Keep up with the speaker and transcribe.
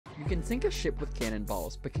You can sink a ship with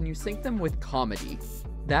cannonballs, but can you sink them with comedy?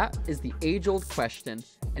 That is the age-old question,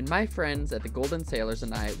 and my friends at the Golden Sailors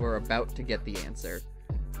and I were about to get the answer.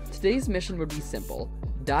 Today's mission would be simple.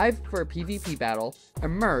 Dive for a PvP battle,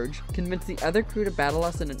 emerge, convince the other crew to battle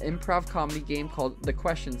us in an improv comedy game called The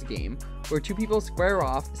Questions Game, where two people square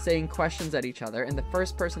off saying questions at each other, and the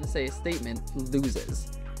first person to say a statement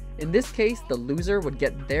loses. In this case, the loser would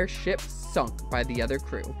get their ship sunk by the other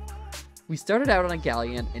crew. We started out on a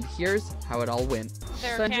galleon, and here's how it all went.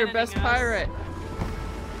 Send your best pirate!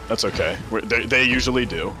 That's okay. They usually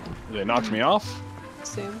do. They knocked me off.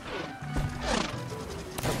 Sam.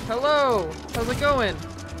 Hello! How's it going?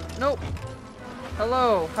 Nope.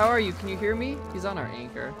 Hello, how are you? Can you hear me? He's on our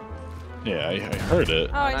anchor. Yeah, I heard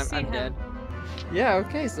it. Oh, I see I'm him. dead. Yeah,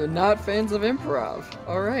 okay, so not fans of improv.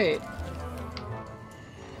 Alright.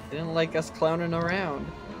 Didn't like us clowning around.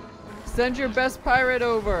 Send your best pirate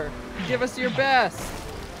over! Give us your best!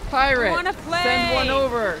 Pirate! I wanna play! Send one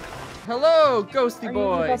over! Hello, ghosty Are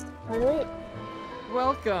boy! you the best pirate?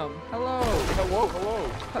 Welcome! Hello! Hello, hello.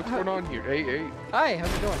 What's going on here? Hey. Hi,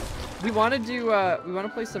 how's it going? We wanna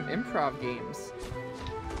play some improv games.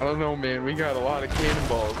 I don't know, man. We got a lot of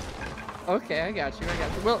cannonballs. Okay, I got you.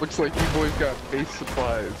 Well, Looks like you boys got base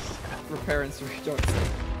supplies. repair and don't say.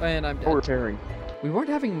 And I'm dead. Oh, repairing. We weren't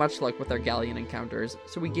having much luck with our galleon encounters,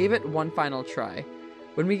 so we gave it one final try.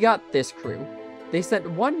 When we got this crew, they sent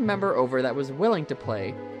one member over that was willing to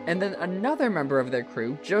play, and then another member of their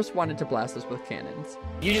crew just wanted to blast us with cannons.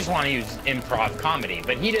 You just want to use improv comedy,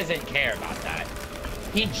 but he doesn't care about that.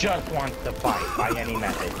 He just wants to fight by any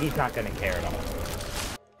method. He's not going to care at all.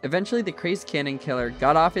 Eventually, the crazed cannon killer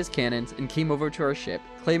got off his cannons and came over to our ship,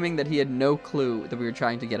 claiming that he had no clue that we were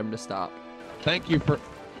trying to get him to stop.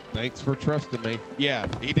 Thanks for trusting me. Yeah,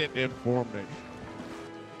 he didn't inform me.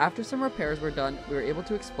 After some repairs were done, we were able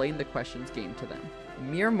to explain the questions game to them.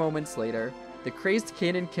 Mere moments later, the crazed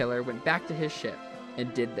cannon killer went back to his ship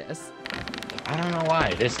and did this. I don't know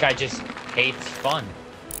why. This guy just hates fun.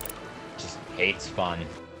 Just hates fun.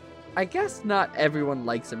 I guess not everyone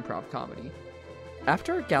likes improv comedy.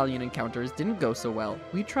 After our galleon encounters didn't go so well,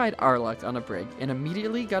 we tried our luck on a brig and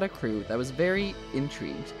immediately got a crew that was very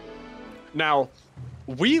intrigued. Now,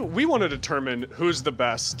 we want to determine who's the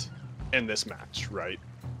best in this match, right?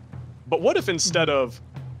 But what if instead of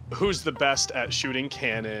who's the best at shooting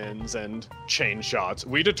cannons and chain shots,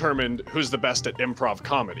 we determined who's the best at improv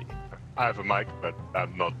comedy? I have a mic, but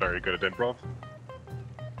I'm not very good at improv.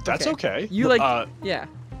 That's okay. You like, yeah,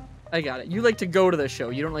 I got it. You like to go to the show.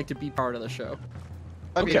 You don't like to be part of the show.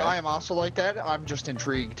 I mean, Okay. I am also like that. I'm just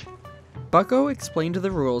intrigued. Bucko explained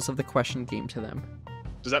the rules of the question game to them.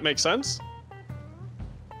 Does that make sense?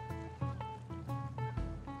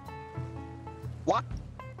 What?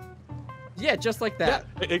 Yeah, just like that.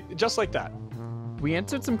 Yeah, just like that. We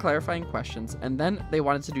answered some clarifying questions, and then they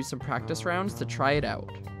wanted to do some practice rounds to try it out.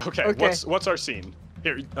 Okay, what's our scene?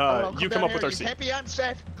 Here, you come up with our scene. You can't be on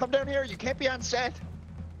set. Come down here. You can't be on set.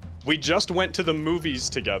 We just went to the movies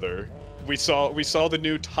together. We saw the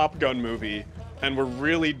new Top Gun movie, and we're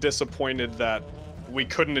really disappointed that we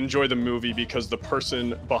couldn't enjoy the movie because the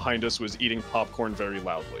person behind us was eating popcorn very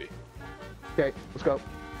loudly. Okay, let's go.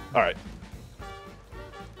 All right.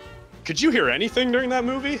 Could you hear anything during that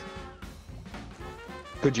movie?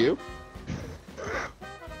 Could you?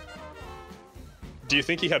 Do you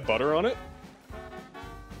think he had butter on it?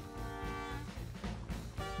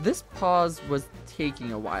 This pause was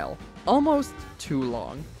taking a while. Almost too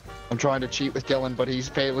long. I'm trying to cheat with Dylan, but he's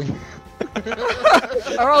failing.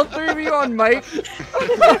 Are all three of you on mic?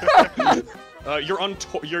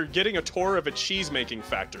 You're getting a tour of a cheese-making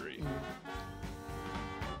factory.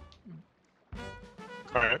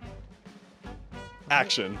 All right.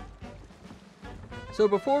 Action. So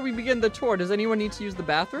before we begin the tour, does anyone need to use the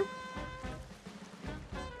bathroom?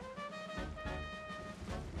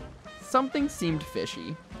 Something seemed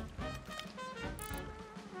fishy.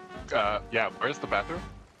 Yeah, where's the bathroom?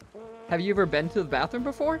 Have you ever been to the bathroom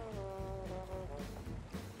before?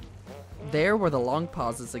 There were the long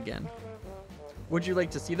pauses again. Would you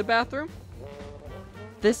like to see the bathroom?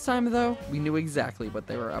 This time, though, we knew exactly what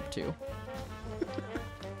they were up to.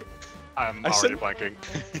 I'm already blanking.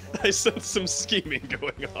 I sense some scheming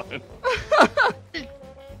going on.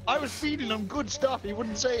 I was feeding him good stuff. He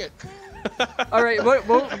wouldn't say it. All right,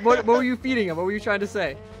 what were you feeding him? What were you trying to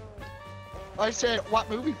say? I said, what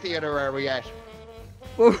movie theater are we at?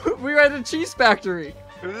 Well, we were at a cheese factory.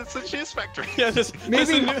 It's a cheese factory. Yeah,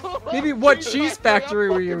 Maybe what cheese factory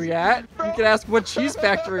were you at? You could ask what cheese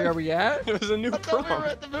factory are we at? it was a new I thought we were prompt.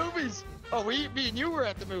 at the movies. Oh, me and you were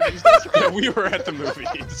at the movies. That's right. Yeah, we were at the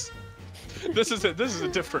movies. This is a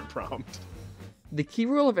different prompt. The key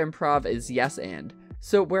rule of improv is yes and.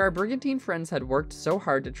 So where our Brigantine friends had worked so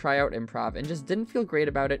hard to try out improv and just didn't feel great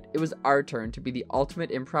about it, it was our turn to be the ultimate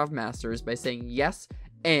improv masters by saying yes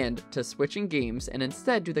and to switching games and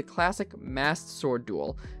instead do the classic masked sword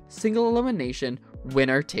duel. Single elimination,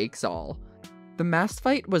 winner takes all. The masked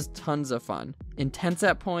fight was tons of fun, intense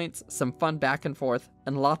at points, some fun back and forth,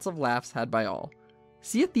 and lots of laughs had by all.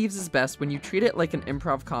 Sea of Thieves is best when you treat it like an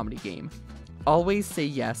improv comedy game. Always say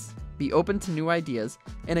yes, be open to new ideas,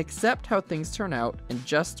 and accept how things turn out and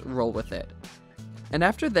just roll with it. And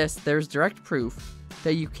after this, there's direct proof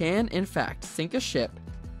that you can, in fact, sink a ship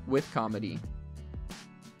with comedy.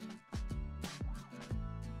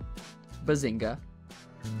 Bazinga.